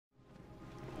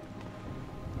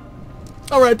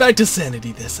Alright, back to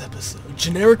sanity this episode.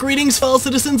 Generic greetings, fellow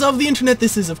citizens of the internet.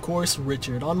 This is, of course,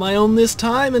 Rhychird on my own this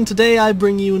time, and today I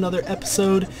bring you another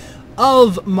episode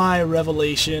of my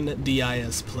Revelation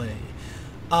RevDISplay.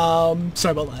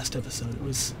 Sorry about last episode. It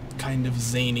was kind of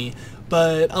zany,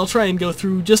 but I'll try and go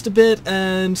through just a bit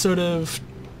and sort of,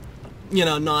 you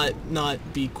know,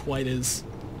 not be quite as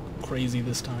crazy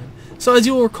this time. So as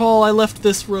you'll recall, I left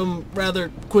this room rather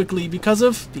quickly because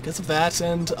of that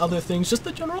and other things. Just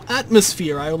the general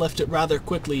atmosphere, I left it rather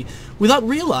quickly without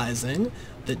realizing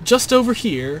that just over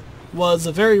here was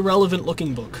a very relevant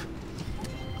looking book.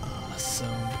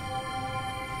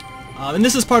 And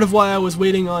this is part of why I was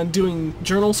waiting on doing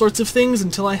journal sorts of things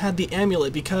until I had the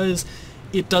amulet, because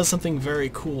it does something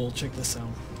very cool. Check this out.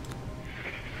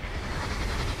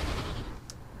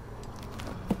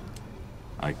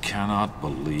 I cannot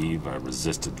believe I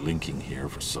resisted linking here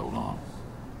for so long.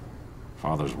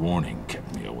 Father's warning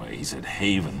kept me away. He said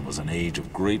Haven was an age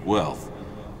of great wealth,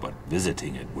 but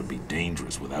visiting it would be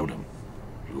dangerous without him.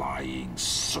 Lying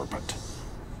serpent.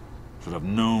 Should have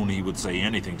known he would say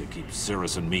anything to keep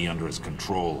Cirrus and me under his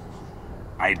control.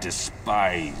 I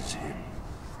despise him.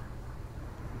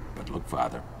 But look,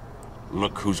 Father.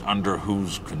 Look who's under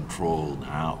whose control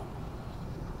now.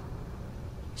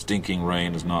 Stinking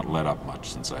rain has not let up much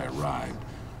since I arrived.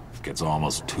 It gets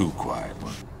almost too quiet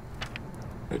when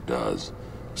it does,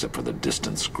 except for the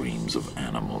distant screams of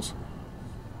animals.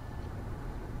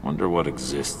 Wonder what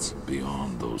exists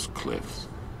beyond those cliffs.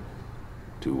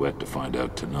 Too wet to find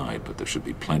out tonight, but there should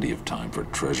be plenty of time for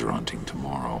treasure hunting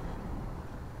tomorrow.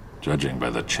 Judging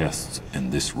by the chests in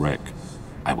this wreck,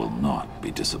 I will not be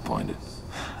disappointed.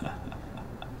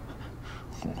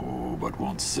 Oh, but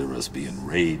won't Cirrus be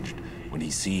enraged when he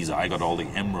sees I got all the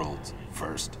emeralds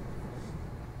first?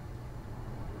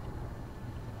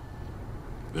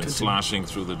 Been slashing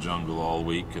through the jungle all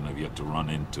week and have yet to run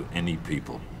into any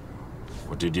people.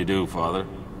 What did you do, Father?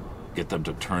 Get them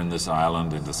to turn this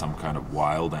island into some kind of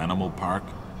wild animal park?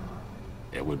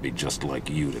 It would be just like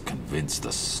you to convince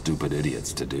the stupid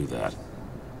idiots to do that.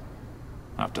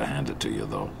 I have to hand it to you,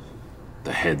 though.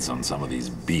 The heads on some of these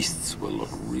beasts will look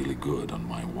really good on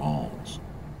my walls.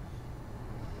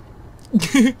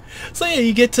 So yeah,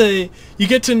 you get to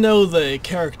know the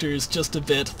characters just a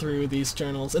bit through these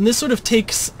journals, and this sort of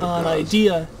takes an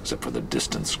idea. Except for the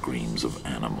distant screams of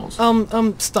animals.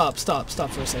 Stop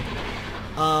for a second.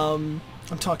 I'm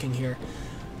talking here.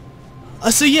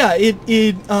 So yeah,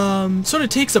 it sort of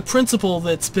takes a principle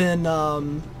that's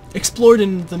been explored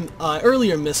in the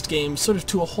earlier Myst games, sort of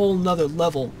to a whole nother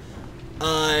level.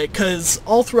 Because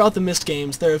all throughout the Myst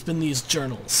games there have been these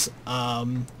journals,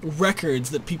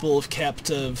 records that people have kept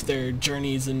of their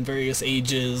journeys in various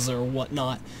ages or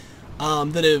whatnot,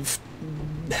 that have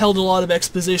held a lot of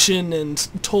exposition and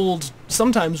told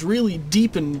sometimes really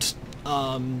deep and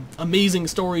amazing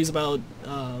stories about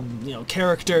you know,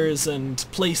 characters and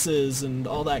places and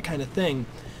all that kind of thing.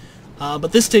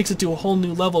 But this takes it to a whole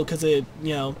new level because it,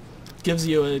 you know, gives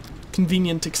you a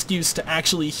convenient excuse to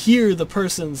actually hear the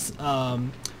person's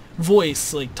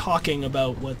voice, like talking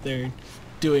about what they're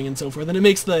doing and so forth, and it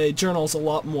makes the journals a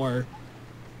lot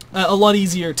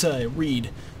easier to read,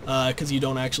 because you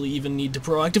don't actually even need to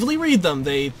proactively read them.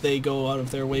 They go out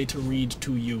of their way to read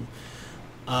to you.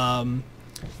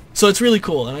 So it's really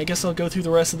cool, and I guess I'll go through the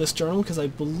rest of this journal because I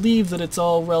believe that it's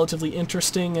all relatively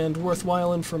interesting and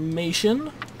worthwhile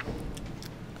information.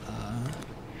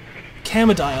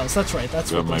 Camadiles, that's right,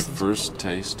 that's what got my first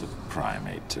taste of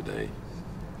primate today.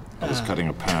 I was cutting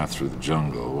a path through the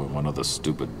jungle when one of the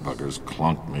stupid buggers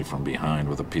clunked me from behind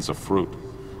with a piece of fruit.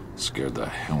 Scared the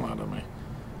hell out of me.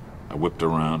 I whipped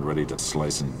around, ready to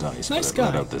slice and dice, but it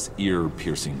let out this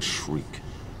ear-piercing shriek.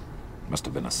 Must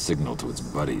have been a signal to its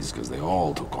buddies, because they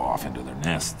all took off into their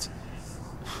nests.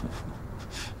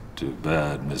 Too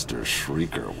bad Mr.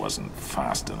 Shrieker wasn't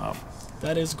fast enough.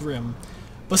 That is grim.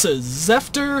 What's a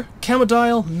Zephyr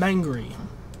Camadile Mangry?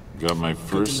 Got my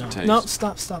first taste. No,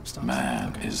 stop.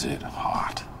 Man, okay. Is it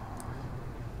hot.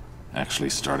 Actually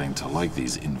starting to like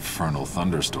these infernal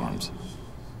thunderstorms.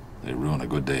 They ruin a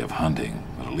good day of hunting,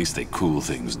 but at least they cool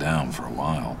things down for a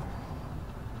while.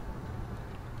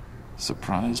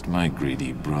 Surprised my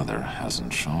greedy brother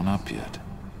hasn't shown up yet.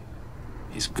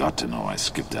 He's got to know I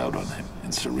skipped out on him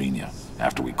in Serenia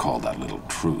after we called that little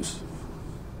truce.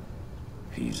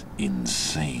 He's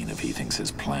insane if he thinks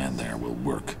his plan there will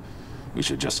work. We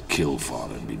should just kill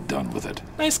Father and be done with it.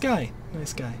 Nice guy.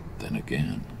 Nice guy. Then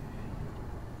again,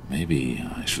 maybe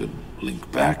I should link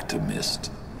back to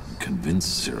Myst and convince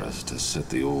Cirrus to set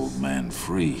the old man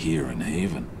free here in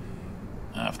Haven.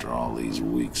 After all these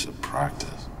weeks of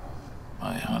practice.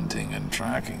 My hunting and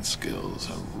tracking skills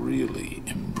have really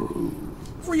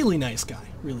improved. Really nice guy.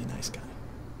 Really nice guy.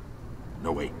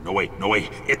 No way, no way, no way.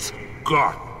 It's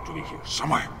got to be here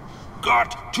somewhere.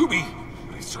 Got to be.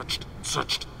 I searched,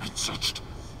 searched, and searched.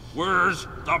 Where's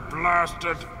the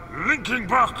blasted linking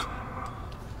book?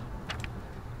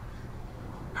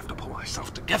 I have to pull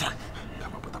myself together.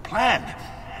 Come up with a plan.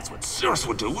 That's what Cirrus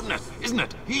would do, wouldn't it? Isn't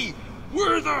it?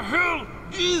 Where the hell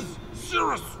is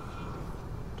Cirrus?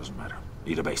 Doesn't matter.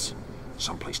 Need a base.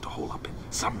 Some place to hole up in.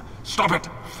 Stop it!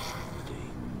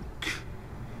 Think.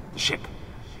 The ship.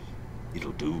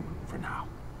 It'll do for now.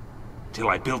 Till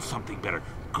I build something better.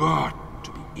 Got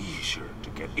to be easier to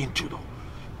get into, though.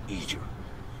 Easier.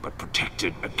 But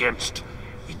protected against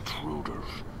intruders.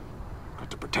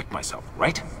 Got to protect myself,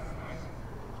 right?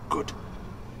 Good.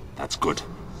 That's good.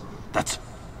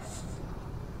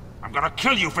 I'm gonna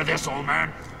kill you for this, old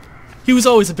man! He was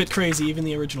always a bit crazy, even in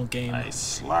the original game. I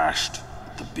slashed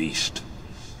the beast.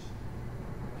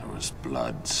 There was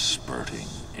blood spurting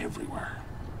everywhere.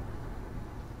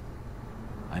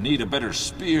 I need a better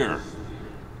spear.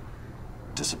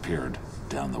 Disappeared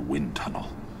down the wind tunnel.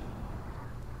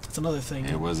 That's another thing.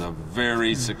 It was a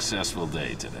very successful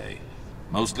day today.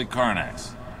 Mostly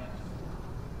Karnaks.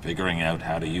 Figuring out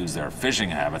how to use their fishing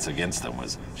habits against them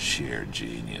was sheer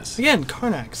genius. Again,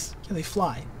 Karnaks. Yeah, they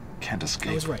fly. Can't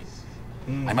escape. I was right.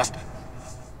 I must...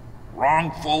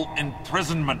 Wrongful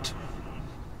imprisonment.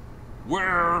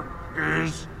 Where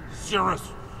is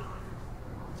Cirrus?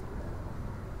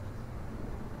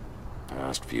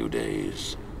 Past few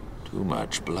days, too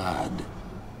much blood.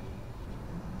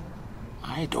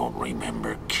 I don't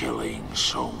remember killing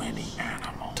so many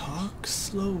animals. Talk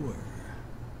slower.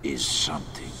 Is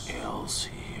something else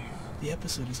here? The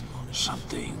episode isn't long enough.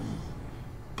 Something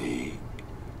big?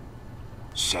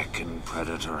 Second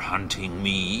predator hunting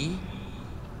me?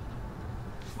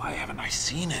 Why haven't I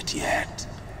seen it yet?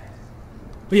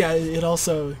 But yeah, it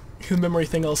also... The memory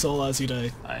thing also allows you to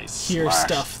hear slashed.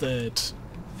 stuff that...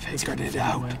 Figured it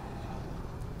out.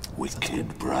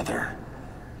 Wicked brother.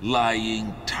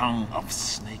 Lying tongue of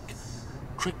snake.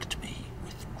 Tricked me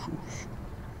with cruise.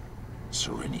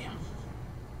 Serenia.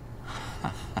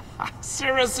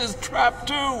 Cirrus is trapped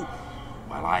too!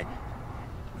 While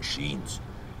machines.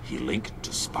 He linked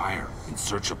to Spire in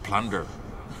search of plunder.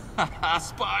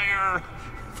 Spire!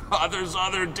 Father's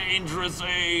other dangerous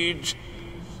age!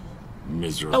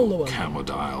 Miserable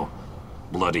camodile.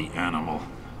 Bloody animal.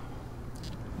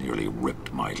 Nearly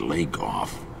ripped my leg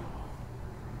off.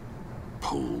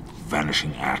 Pulled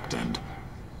vanishing act and...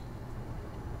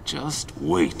 Just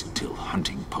wait till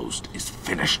hunting post is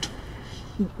finished.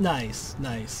 Nice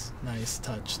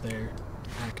touch there,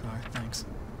 Aknar. Thanks.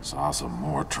 Saw some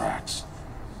more tracks.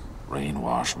 Rain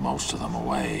washed most of them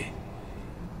away.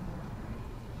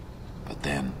 But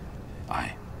then,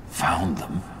 I found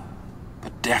them.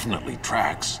 But definitely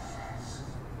tracks.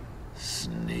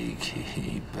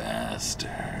 Sneaky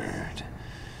bastard.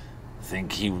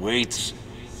 Think he waits.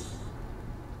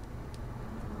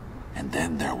 And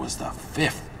then there was the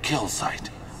 5th kill site.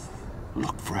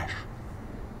 Looked fresh.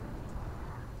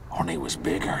 Only was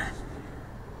bigger.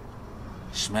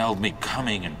 Smelled me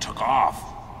coming and took off.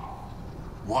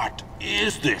 What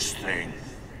is this thing?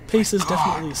 Pace is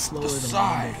definitely slower the than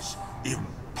size.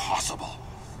 Impossible.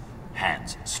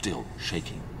 Hands still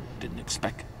shaking. Didn't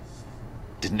expect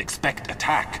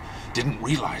attack. Didn't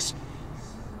realize.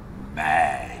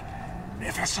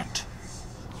 Magnificent.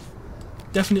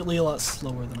 Definitely a lot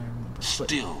slower than I remember.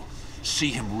 Still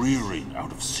see him rearing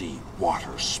out of sea,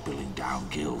 water spilling down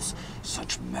gills.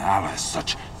 Such malice,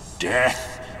 such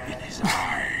death in his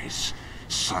eyes.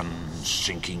 Sun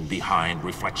sinking behind,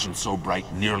 reflection so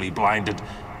bright, nearly blinded.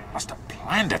 Must have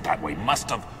planned it that way,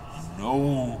 must have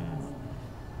known.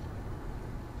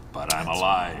 But I'm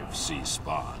alive, Sea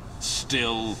Spawn.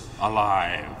 Still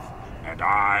alive. And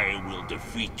I will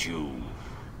defeat you.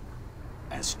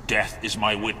 As death is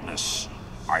my witness,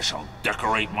 I shall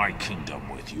decorate my kingdom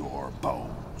with your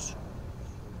bones.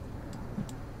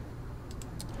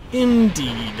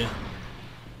 Indeed.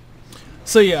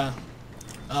 So yeah,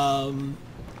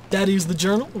 Daddy's the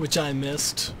Journal, which I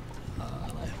missed.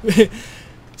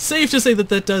 Safe to say that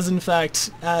that does in fact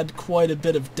add quite a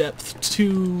bit of depth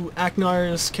to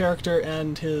Aknar's character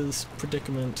and his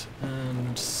predicament,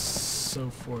 and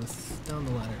so forth. Down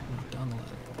the ladder, no, down the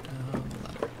ladder, down the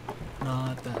ladder.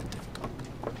 Not that difficult.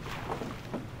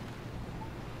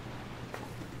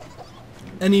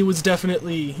 And he was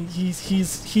definitely,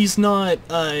 he's not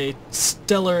a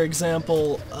stellar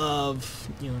example of,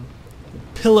 you know,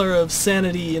 pillar of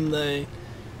sanity in the,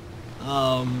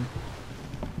 in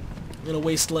a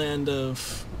wasteland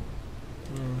of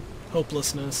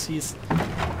hopelessness. He's,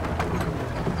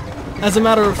 as a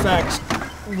matter of fact,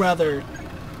 rather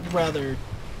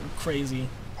crazy.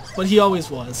 But he always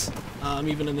was.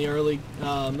 Even in the early,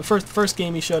 the first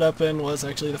game he showed up in was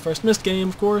actually the first Myst game,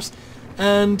 of course,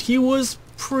 and he was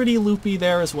pretty loopy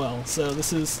there as well. So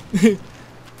this is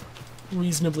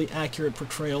reasonably accurate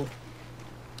portrayal.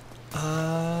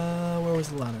 Where was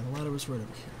the ladder? The ladder was right over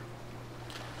here.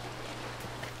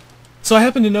 So I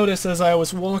happened to notice as I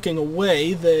was walking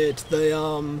away that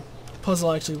the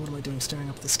puzzle actually, what am I doing staring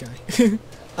up at the sky?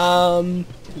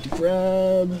 Need to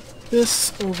grab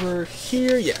this over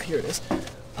here. Yeah, here it is.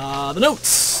 The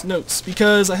notes,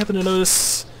 because I happened to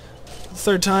notice the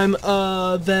third time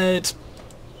that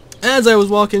as I was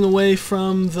walking away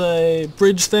from the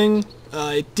bridge thing,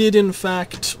 it did in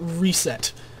fact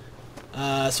reset.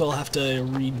 So I'll have to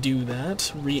redo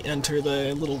that, re-enter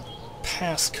the little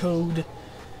passcode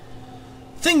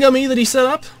thingammy that he set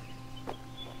up.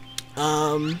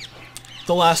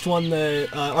 The last one that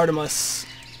Artemis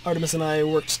and I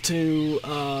worked to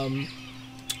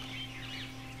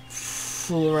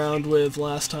fool around with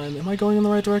last time. Am I going in the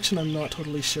right direction? I'm not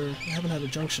totally sure. I haven't had a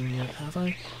junction yet, have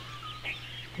I?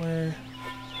 Where?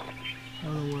 I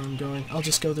don't know where I'm going. I'll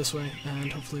just go this way,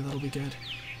 and hopefully that'll be good.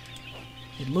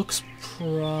 It looks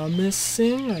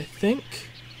promising, I think.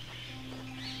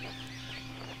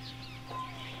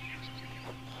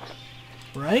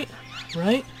 Right?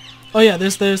 Right? Oh yeah,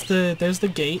 there's the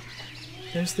gate.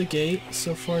 There's the gate.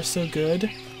 So far so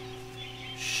good.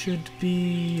 Should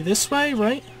be this way,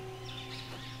 right?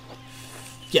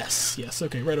 Yes, yes,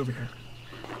 okay, right over here.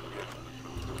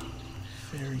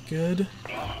 Very good.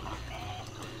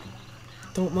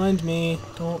 Don't mind me,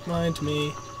 don't mind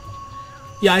me.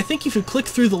 Yeah, I think if you click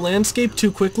through the landscape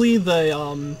too quickly,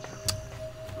 the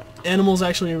animals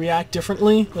actually react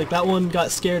differently. Like, that one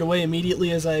got scared away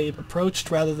immediately as I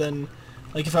approached, rather than,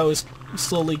 like, if I was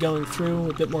slowly going through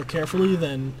a bit more carefully,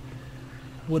 then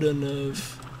probably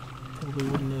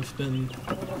wouldn't have been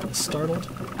as startled.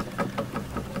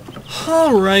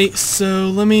 Alright, so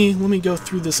let me go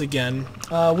through this again.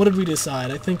 What did we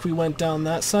decide? I think we went down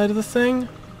that side of the thing.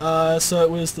 So it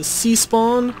was the sea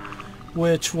spawn,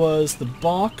 which was the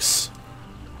box.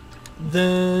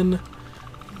 Then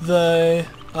the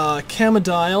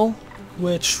Camodile,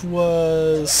 which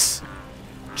was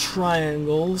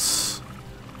triangles.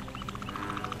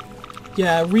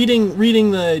 Yeah,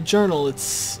 reading the journal,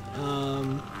 it's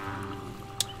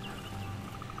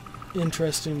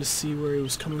interesting to see where he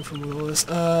was coming from with all this.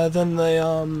 Then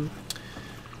the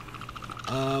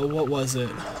what was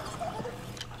it?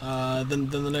 Then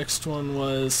the next one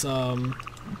was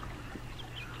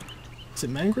is it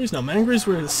Mangries? No, Mangries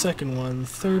were the second one. The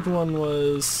third one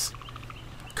was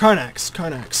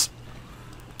Karnax.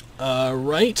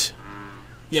 Right?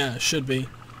 Yeah, should be.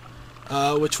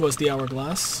 Which was the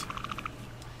hourglass.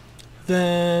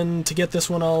 Then to get this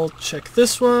one, I'll check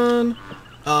this one.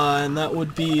 And that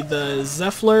would be the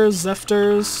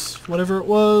Zefters, whatever it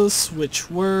was, which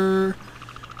were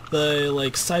the,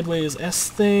 like, sideways S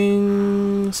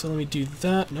thing. So let me do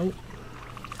that. Nope.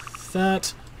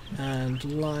 That. And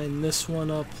line this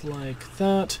one up like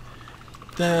that.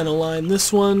 Then align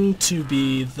this one to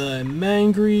be the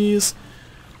Mangries,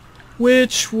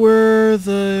 which were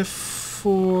the four...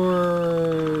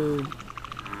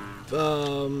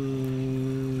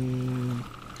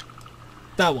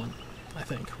 that one, I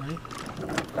think, right?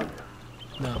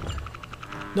 No.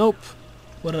 Nope.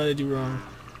 What did I do wrong?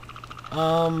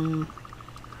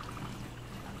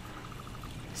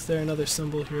 Is there another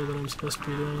symbol here that I'm supposed to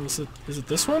be doing? Is it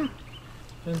this one?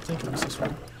 I didn't think it was this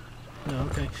one. No,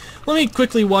 okay. Let me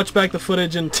quickly watch back the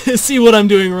footage and see what I'm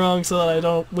doing wrong so that I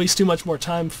don't waste too much more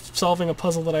time solving a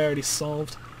puzzle that I already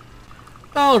solved.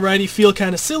 Alrighty, feel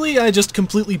kinda silly, I just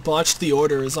completely botched the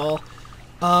order is all.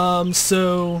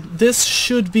 So this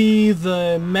should be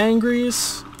the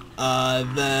Mangries,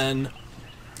 then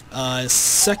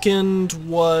second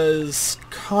was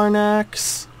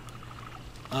Karnax,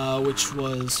 which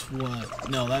was what?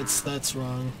 No, that's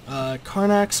wrong.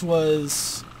 Karnax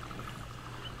was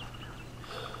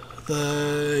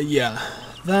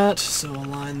that, so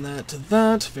align that to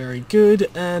that, very good,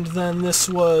 and then this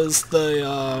was the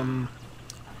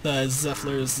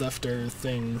Zefter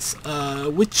things,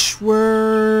 which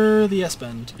were the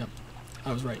S-bend. Yep,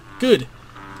 I was right. Good.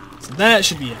 So that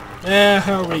should be it.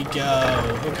 There we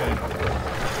go. Okay.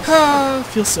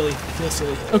 Feel silly.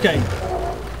 Okay.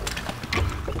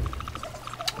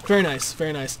 Very nice,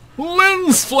 very nice.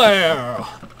 Lens flare!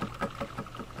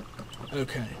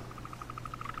 Okay.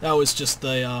 That was just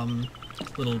the,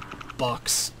 little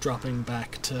box dropping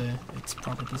back to its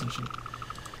proper position.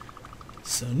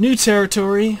 So, new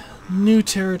territory, New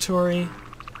territory.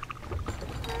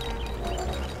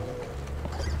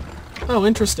 Oh,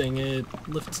 interesting. It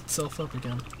lifts itself up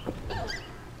again.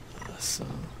 So...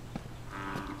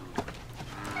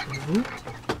 Oop.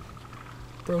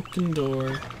 Broken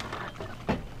door.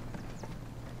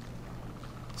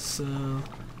 So...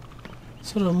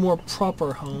 sort of a more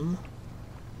proper home.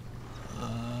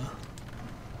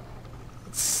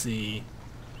 Let's see.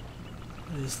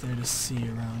 What is there to see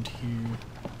around here?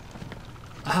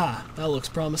 Aha! That looks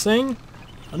promising.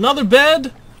 Another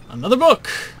bed! Another book!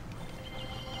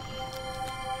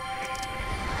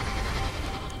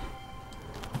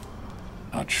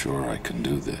 Not sure I can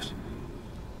do this.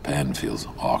 Pen feels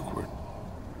awkward.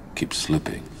 Keeps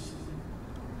slipping.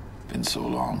 Been so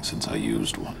long since I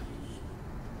used one.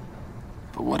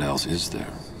 But what else is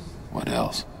there? What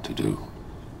else to do?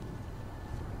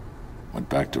 Went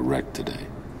back to rec today.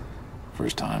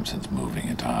 First time since moving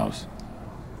into house.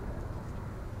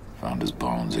 Found his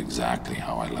bones exactly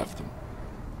how I left them.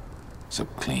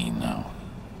 Except clean now.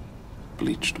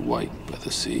 Bleached white by the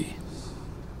sea.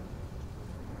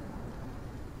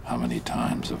 How many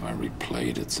times have I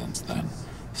replayed it since then?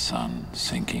 Sun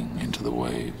sinking into the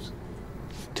waves.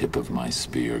 Tip of my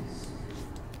spear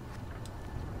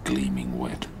gleaming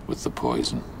wet with the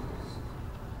poison.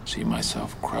 See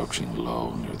myself crouching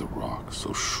low near the rock,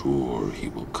 so sure he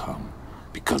will come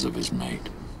because of his mate.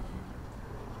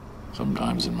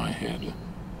 Sometimes in my head,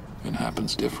 it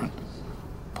happens different.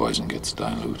 Poison gets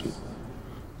diluted,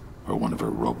 or one of her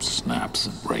ropes snaps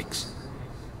and breaks.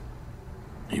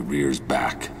 He rears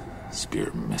back,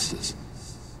 spear misses.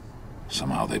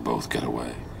 Somehow they both get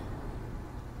away.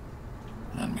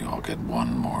 And we all get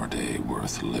one more day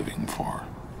worth living for.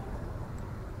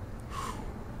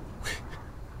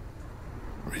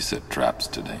 Reset traps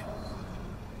today.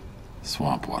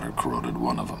 Swamp water corroded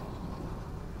one of them.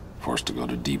 Forced to go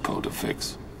to depot to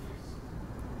fix.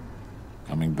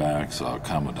 Coming back, saw a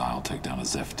Commodile take down a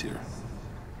Zephyr.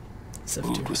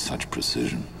 Moved with such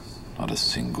precision, not a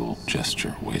single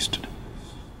gesture wasted.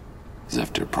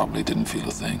 Zephyr probably didn't feel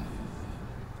a thing.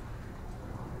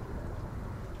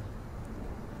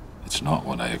 It's not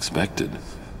what I expected,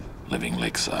 living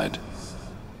lakeside.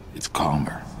 It's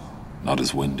calmer, not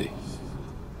as windy.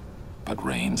 But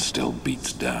rain still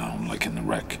beats down like in the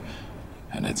wreck,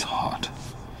 and it's hot.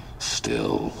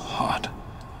 Still hot.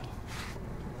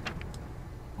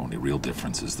 Only real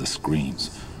difference is the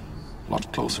screens. A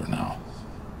lot closer now,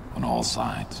 on all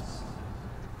sides.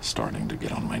 Starting to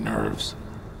get on my nerves.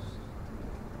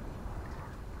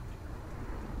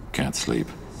 Can't sleep.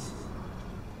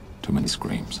 Too many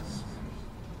screams.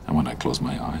 And when I close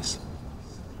my eyes,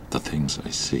 the things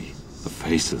I see, the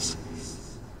faces.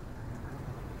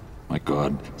 My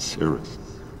God, Cirrus,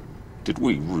 did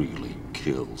we really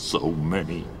kill so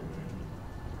many?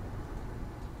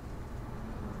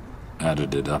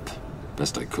 Added it up,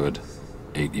 best I could.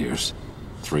 8 years.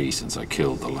 3 since I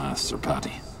killed the last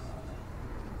Serpati.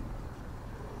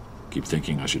 Keep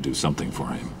thinking I should do something for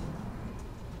him.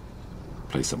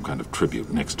 Place some kind of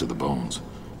tribute next to the bones.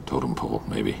 Totem pole,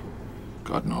 maybe.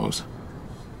 God knows.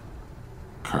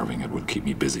 Carving it would keep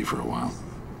me busy for a while.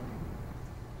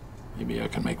 Maybe I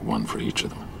can make one for each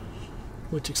of them.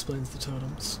 Which explains the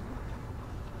totems.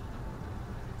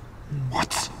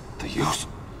 What's the use?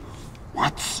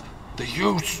 What's the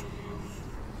use?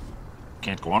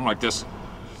 Can't go on like this.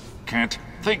 Can't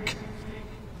think.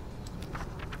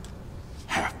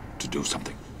 Have to do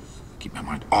something. Keep my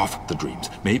mind off the dreams.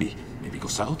 Maybe go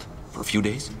south for a few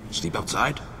days. Sleep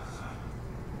outside.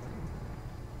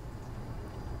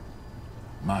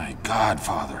 My God,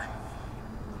 Father.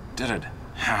 Did it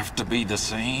have to be the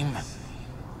same?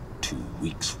 2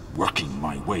 weeks working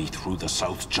my way through the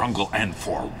South Jungle, and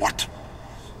for what?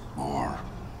 More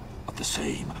of the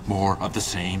same. More of the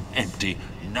same empty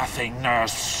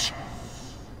nothingness.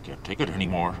 Can't take it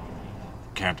anymore.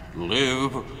 Can't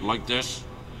live like this.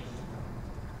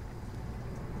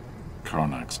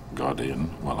 Karnax got in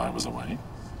while I was away.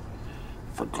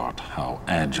 Forgot how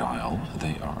agile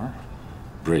they are.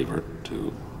 Braver, too,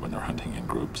 when they're hunting in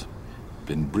groups.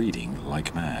 Been breeding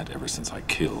like mad ever since I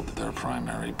killed their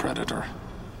primary predator.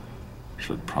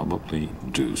 Should probably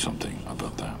do something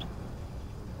about that.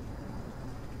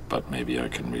 But maybe I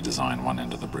can redesign one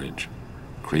end of the bridge.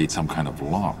 Create some kind of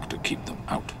lock to keep them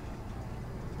out.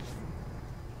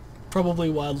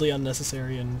 Probably wildly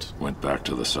unnecessary and... Went back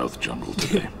to the South Jungle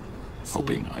today,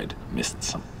 hoping I'd missed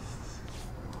something.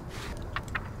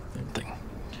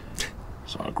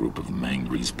 Saw a group of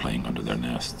mangries playing under their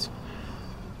nests.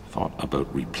 Thought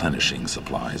about replenishing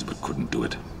supplies, but couldn't do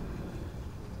it.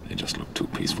 They just looked too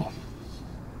peaceful.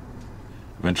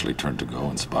 Eventually turned to go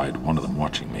and spied one of them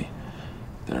watching me.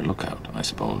 Their lookout, I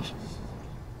suppose.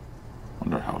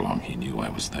 Wonder how long he knew I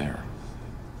was there.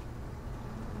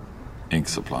 Ink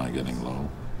supply getting low.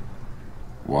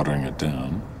 Watering it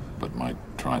down, but might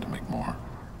try to make more.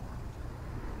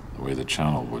 The way the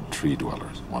channelwood tree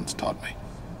dwellers once taught me.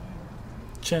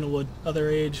 Channelwood, other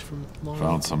age from long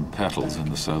Found some petals back.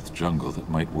 in the south jungle that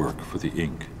might work for the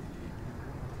ink.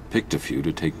 Picked a few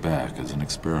to take back as an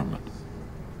experiment.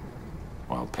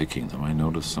 While picking them, I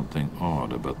noticed something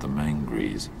odd about the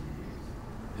mangrees.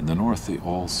 In the north, they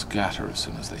all scatter as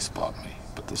soon as they spot me,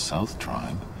 but the south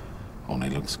tribe only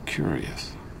looks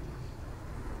curious.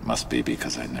 Must be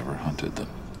because I never hunted them.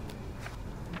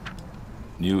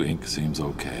 New ink seems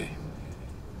okay.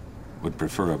 Would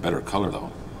prefer a better color,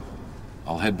 though.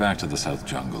 I'll head back to the south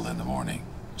jungle in the morning,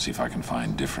 see if I can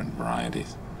find different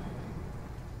varieties.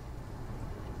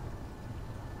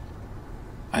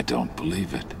 I don't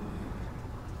believe it.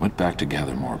 Went back to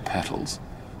gather more petals,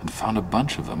 and found a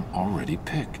bunch of them already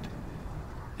picked.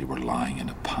 They were lying in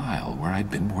a pile where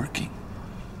I'd been working.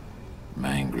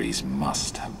 Mangrees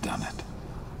must have done it.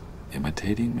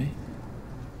 Imitating me?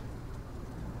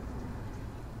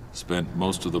 Spent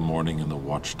most of the morning in the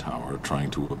watchtower trying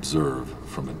to observe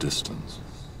from a distance.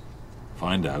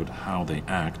 Find out how they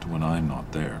act when I'm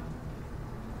not there.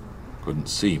 Couldn't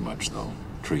see much though,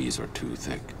 trees are too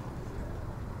thick.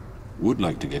 Would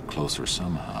like to get closer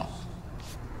somehow.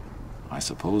 I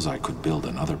suppose I could build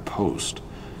another post,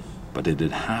 but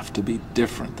it'd have to be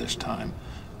different this time.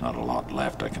 Not a lot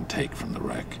left I can take from the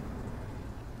wreck.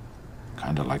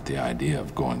 Kinda like the idea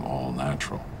of going all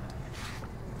natural.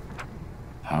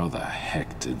 How the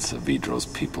heck did Savidro's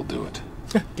people do it?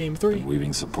 Game 3. Been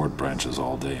weaving support branches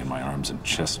all day and my arms and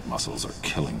chest muscles are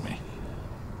killing me.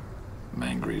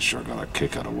 Mangrees sure got a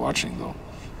kick out of watching though.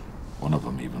 One of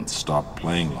them even stopped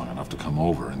playing long enough to come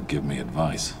over and give me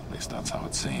advice. At least that's how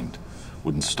it seemed.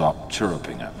 Wouldn't stop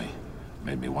chirruping at me.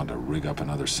 Made me want to rig up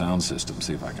another sound system,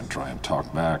 see if I can try and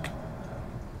talk back.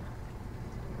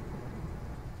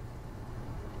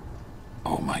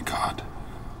 Oh my God.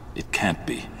 It can't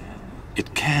be.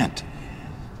 It can't.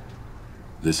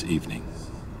 This evening,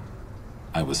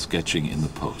 I was sketching in the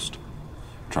post,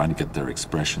 trying to get their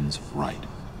expressions right.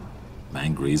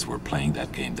 Mangrees were playing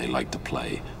that game they like to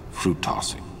play, fruit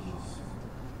tossing.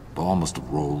 Ball must have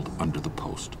rolled under the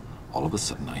post. All of a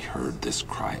sudden I heard this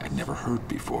cry I'd never heard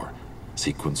before.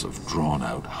 Sequence of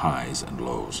drawn-out highs and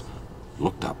lows.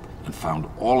 Looked up and found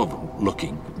all of them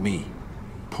looking at me,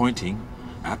 pointing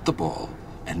at the ball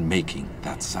and making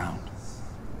that sound.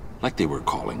 Like they were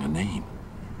calling a name.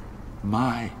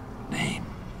 My name.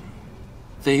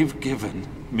 They've given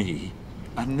me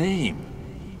a name.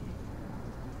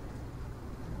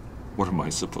 What am I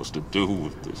supposed to do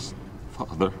with this,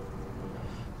 Father?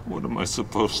 What am I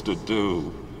supposed to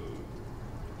do?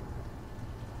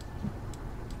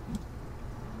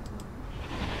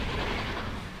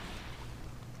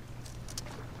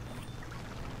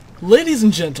 Ladies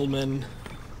and gentlemen,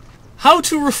 how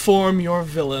to reform your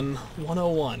villain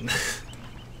 101.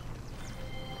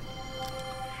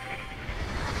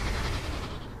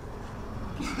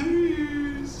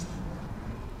 Please.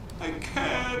 I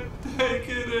can't take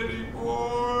it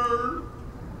anymore.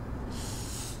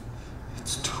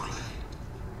 It's too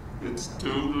late. It's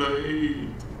too late.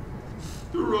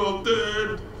 They're all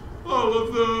dead. All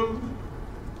of them.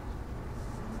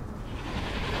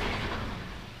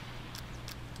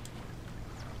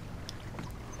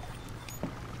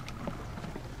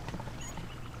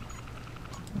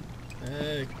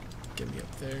 Get me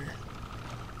up there.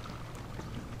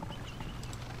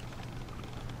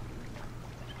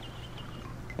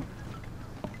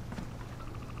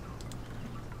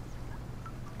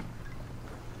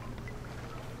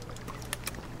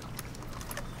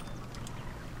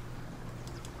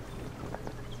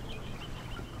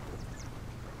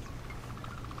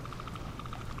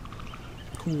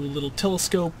 Cool little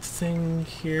telescope thing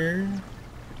here.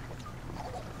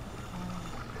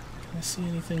 Can I see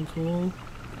anything cool?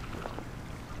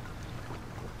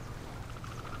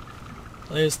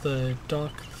 There's the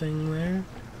dock thing there.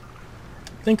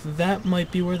 I think that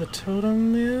might be where the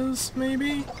totem is,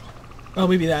 maybe? Oh,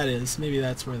 maybe that is. Maybe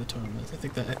that's where the totem is. I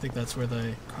think that's where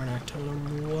the Karnak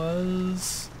totem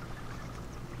was.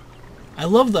 I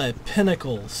love the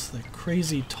pinnacles, the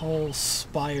crazy tall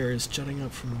spires jutting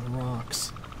up from the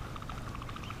rocks.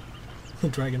 The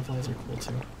dragonflies are cool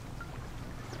too.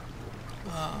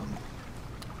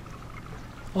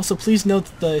 Also, please note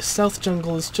that the south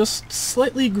jungle is just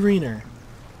slightly greener.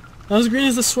 Not as green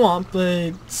as the swamp,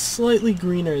 but slightly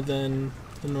greener than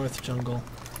the north jungle.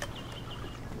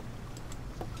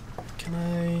 Can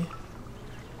I...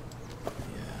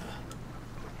 Yeah.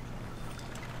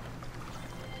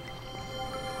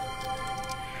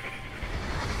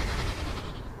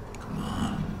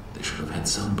 had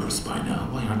sunbursts by now.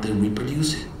 Why aren't they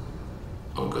reproducing?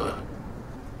 Oh God.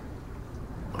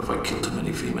 What if I killed too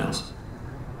many females?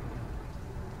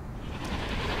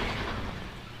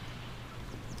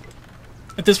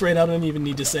 At this rate, I don't even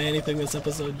need to say anything this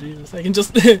episode, Jesus. I can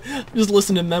just just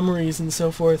listen to memories and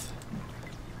so forth.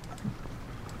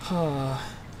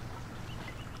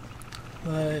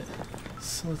 But,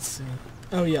 so let's see.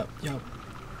 Oh, yep.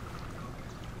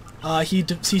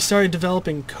 He started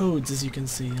developing codes, as you can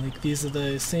see. Like, these are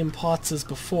the same pots as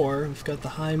before. We've got the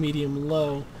high, medium,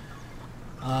 low.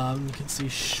 You can see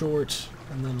short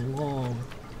and then long.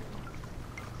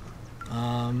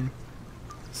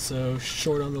 So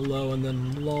short on the low and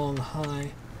then long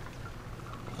high.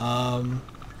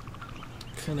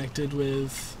 Connected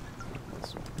with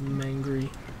Mangry.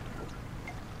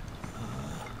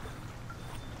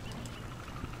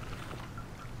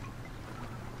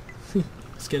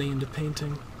 It's getting into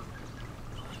painting.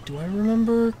 Do I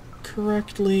remember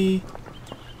correctly?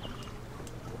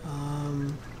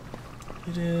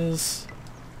 It is...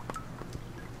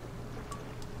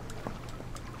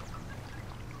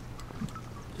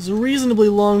 There's a reasonably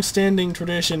long-standing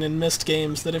tradition in Myst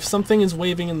games that if something is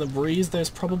waving in the breeze, there's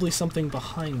probably something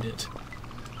behind it.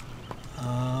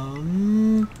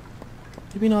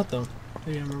 Maybe not, though.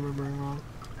 Maybe I'm remembering wrong.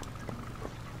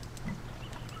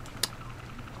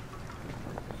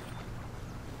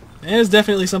 There's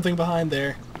definitely something behind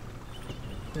there.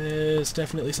 There's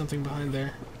definitely something behind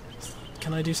there.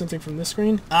 Can I do something from this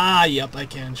screen? Ah, yep, I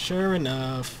can. Sure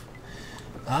enough.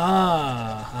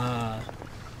 Ah.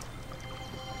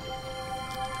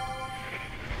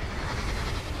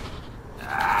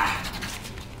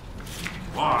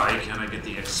 Why can't I get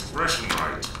the expression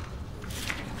right?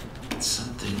 It's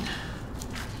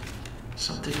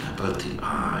something about the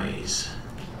eyes.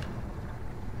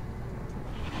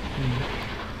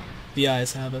 The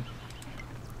eyes have it.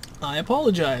 I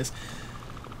apologize.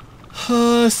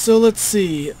 So let's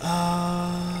see.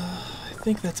 I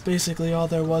think that's basically all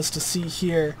there was to see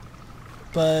here.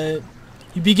 But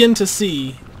you begin to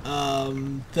see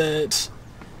that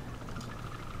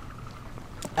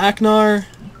Aknar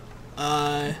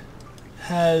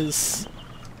has...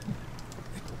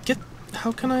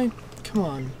 How can I... Come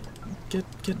on.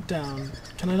 Get down.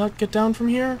 Can I not get down from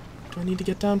here? Do I need to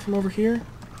get down from over here?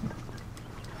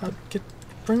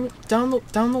 Bring it down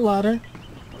the ladder.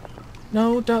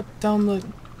 No, down the...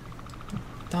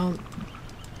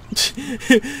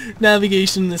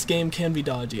 Navigation in this game can be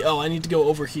dodgy. Oh, I need to go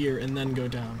over here and then go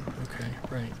down. Okay,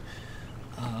 right.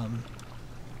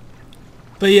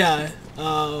 But yeah,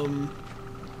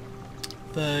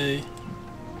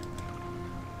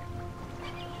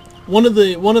 one of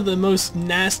the most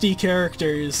nasty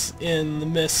characters in the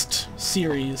Myst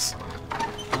series,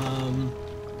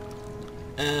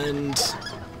 and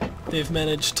they've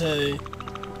managed to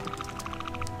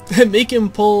make him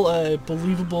pull a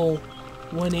believable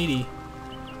 180,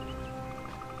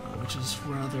 which is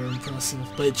rather impressive.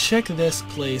 But check this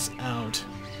place out.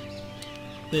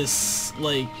 This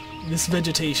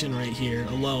vegetation right here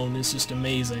alone is just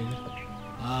amazing.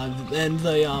 And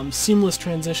the seamless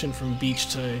transition from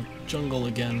beach to jungle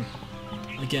again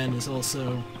is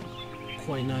also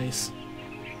quite nice.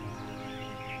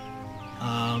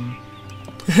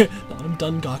 I'm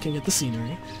done gawking at the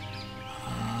scenery.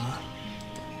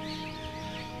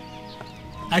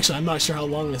 Actually, I'm not sure how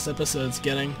long this episode's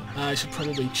getting. I should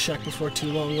probably check before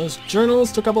too long. Those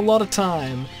journals took up a lot of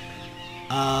time.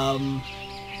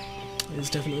 There's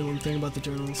definitely one thing about the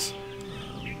journals.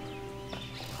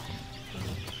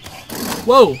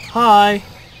 Whoa! Hi!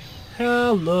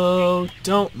 Hello!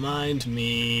 Don't mind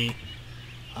me.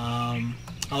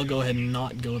 I'll go ahead and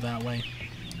not go that way.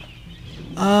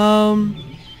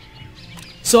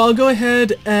 So I'll go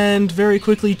ahead and very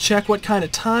quickly check what kind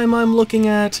of time I'm looking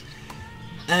at,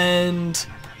 and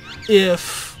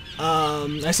if,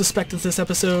 I suspect that this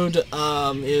episode,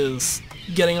 is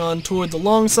getting on toward the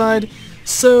long side,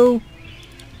 so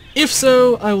if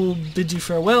so, I will bid you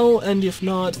farewell, and if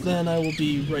not, then I will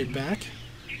be right back.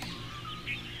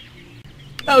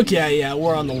 Okay, yeah,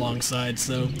 we're on the long side,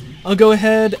 so I'll go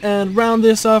ahead and round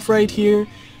this off right here,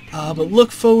 but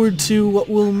look forward to what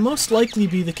will most likely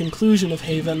be the conclusion of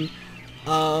Haven.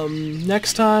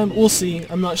 Next time, we'll see.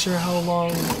 I'm not sure how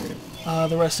long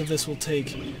the rest of this will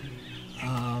take.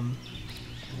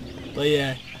 But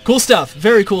yeah, cool stuff.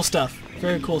 Very cool stuff.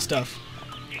 Very cool stuff.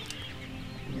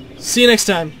 See you next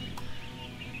time.